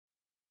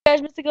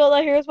guys, Mythic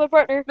Outlaw here with my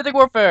partner, Mythic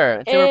Warfare.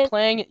 And today we're and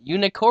playing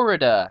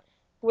Unicorrida.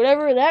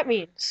 whatever that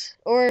means,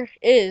 or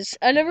is.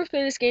 I never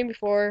played this game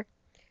before.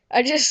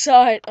 I just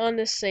saw it on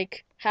this,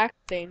 like, hack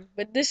thing,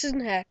 but this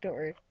isn't hacked, don't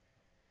worry.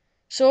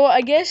 So,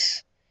 I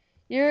guess,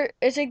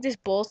 it's like this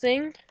bull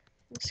thing.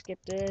 Let's skip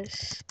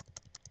this.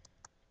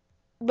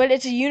 But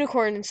it's a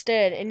unicorn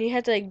instead, and you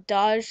have to, like,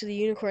 dodge the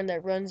unicorn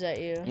that runs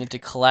at you. You need to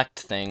collect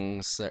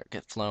things that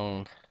get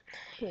flown.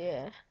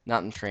 Yeah.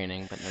 Not in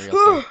training, but in the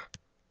real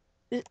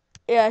thing.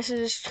 Yeah, this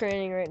is just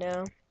training right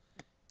now.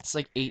 It's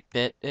like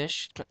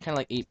 8-bit-ish. Kind of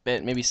like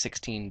 8-bit, maybe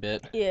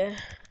 16-bit. Yeah.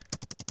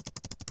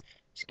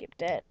 Skip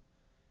that.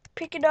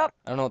 Pick it up.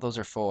 I don't know what those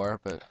are for,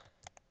 but...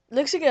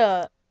 Looks like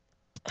a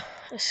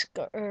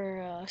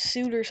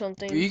suit or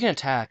something. You can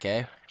attack,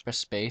 eh? Press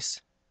space.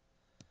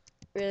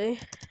 Really?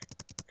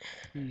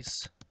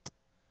 Jeez.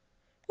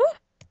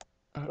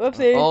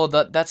 Whoopsie. Oh,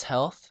 that's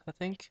health, I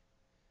think.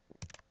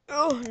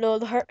 Oh, no,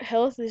 the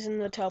health is in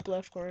the top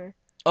left corner.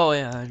 Oh,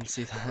 yeah, I didn't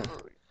see that.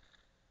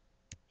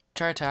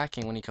 Try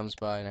attacking when he comes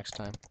by next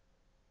time.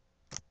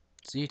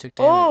 See, you took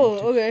damage. Oh,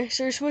 okay.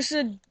 So you're supposed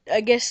to,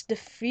 I guess,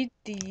 defeat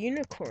the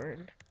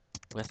unicorn.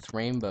 With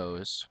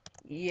rainbows.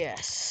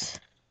 Yes.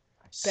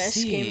 Best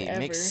game ever.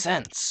 Makes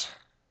sense.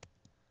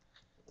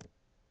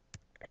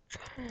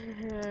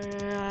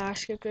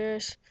 Skip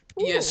this.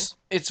 Ooh. Yes,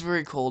 it's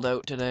very cold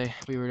out today.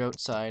 We were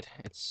outside.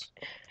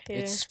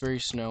 It's very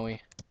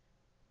snowy.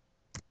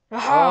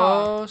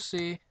 Aha! Oh,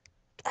 see.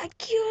 I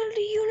killed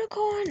the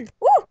unicorn.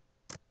 Woo!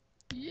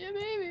 Yeah,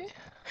 baby.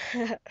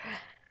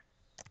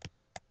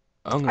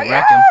 I'm gonna Oh,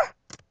 wreck him.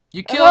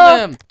 You killed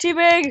him.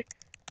 Teabag.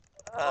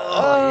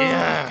 Oh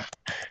yeah.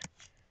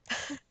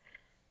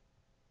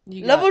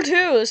 Level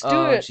 2. Let's do it.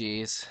 Oh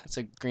jeez, it's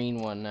a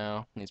green one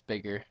now. He's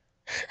bigger.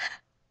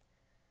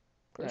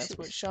 That's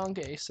what Sean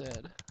Gay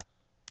said.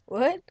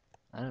 What?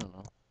 I don't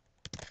know.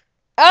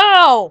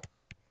 Ow!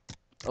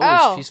 Oh,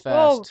 Ow! she's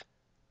fast.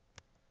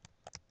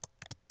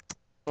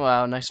 Whoa.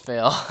 Wow, nice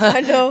fail.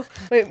 I know.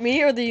 Wait,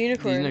 me or the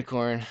unicorn? The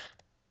unicorn.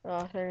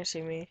 Oh, they're gonna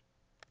see me.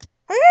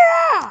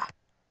 Yeah!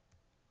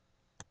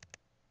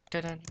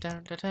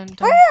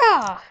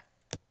 Yeah!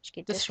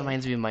 This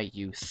reminds me of my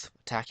youth,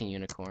 attacking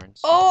unicorns.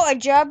 Oh, I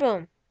jabbed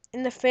him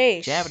in the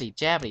face. Jabbity,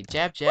 jabbity,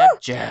 jab,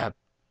 jab, jab.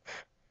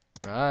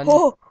 Run.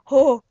 Oh,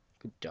 oh.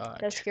 Good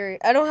dodge. That's scary.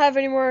 I don't have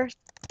any more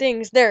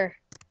things. There.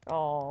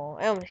 Oh,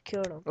 I almost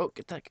killed him. Oh,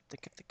 get that.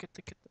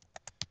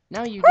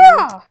 Now you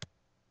Ah! do.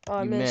 Oh,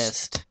 I You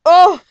missed.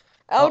 Oh!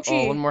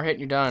 Ouchie. Oh, one more hit and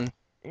you're done.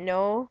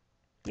 No,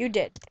 you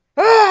did.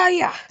 Ah,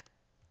 yeah.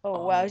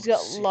 Oh, wow, he's got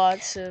sick.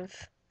 lots of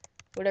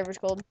whatever it's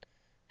called.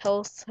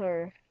 Health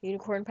or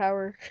unicorn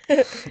power.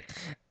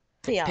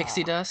 Yeah.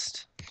 Pixie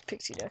dust.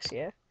 Pixie dust,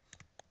 yeah.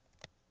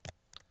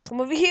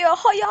 Come over here,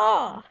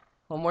 hiya!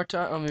 One more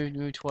time. Oh,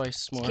 maybe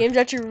twice more. This game's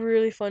actually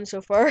really fun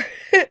so far.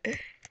 Except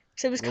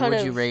it's kind What would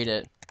of. you rate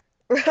it?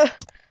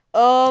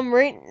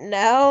 Right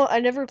now, I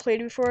never played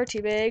it before.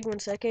 Teabag, 1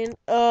 second.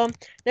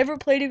 Never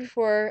played it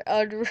before.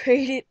 I'd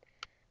rate it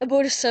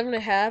about a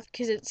 7.5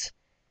 because it's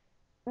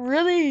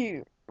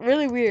really,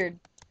 really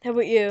weird. How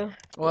about you?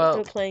 Well,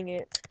 Without playing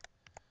it.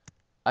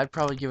 I'd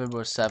probably give it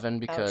about a 7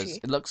 because Ouchie.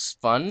 it looks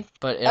fun,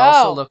 but it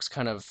also looks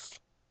kind of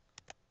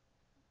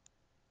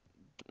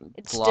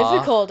It's blah.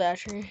 difficult,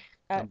 actually.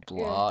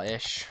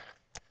 Blah-ish.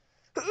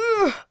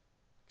 Yeah.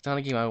 It's not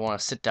a game I want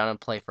to sit down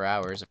and play for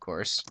hours, of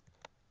course.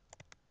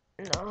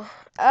 No.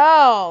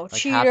 Oh,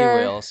 Like cheater.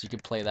 Happy Wheels, you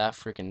could play that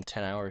freaking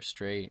 10 hours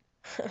straight.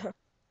 Love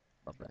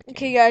that game.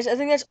 Okay, guys, I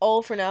think that's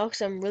all for now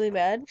because I'm really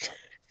bad.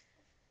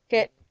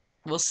 Okay.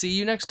 We'll see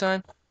you next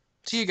time.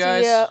 See you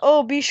guys. Yeah.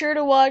 Oh, be sure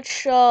to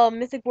watch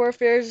Mythic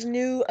Warfare's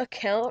new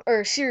account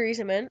or series.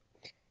 I meant.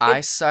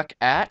 I suck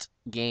at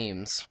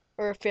games.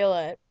 Or fail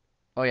at.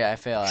 Oh yeah, I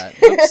fail at.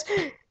 Oops.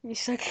 You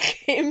suck at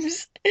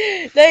games.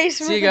 Nice.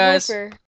 See you Mythic guys. Warfare.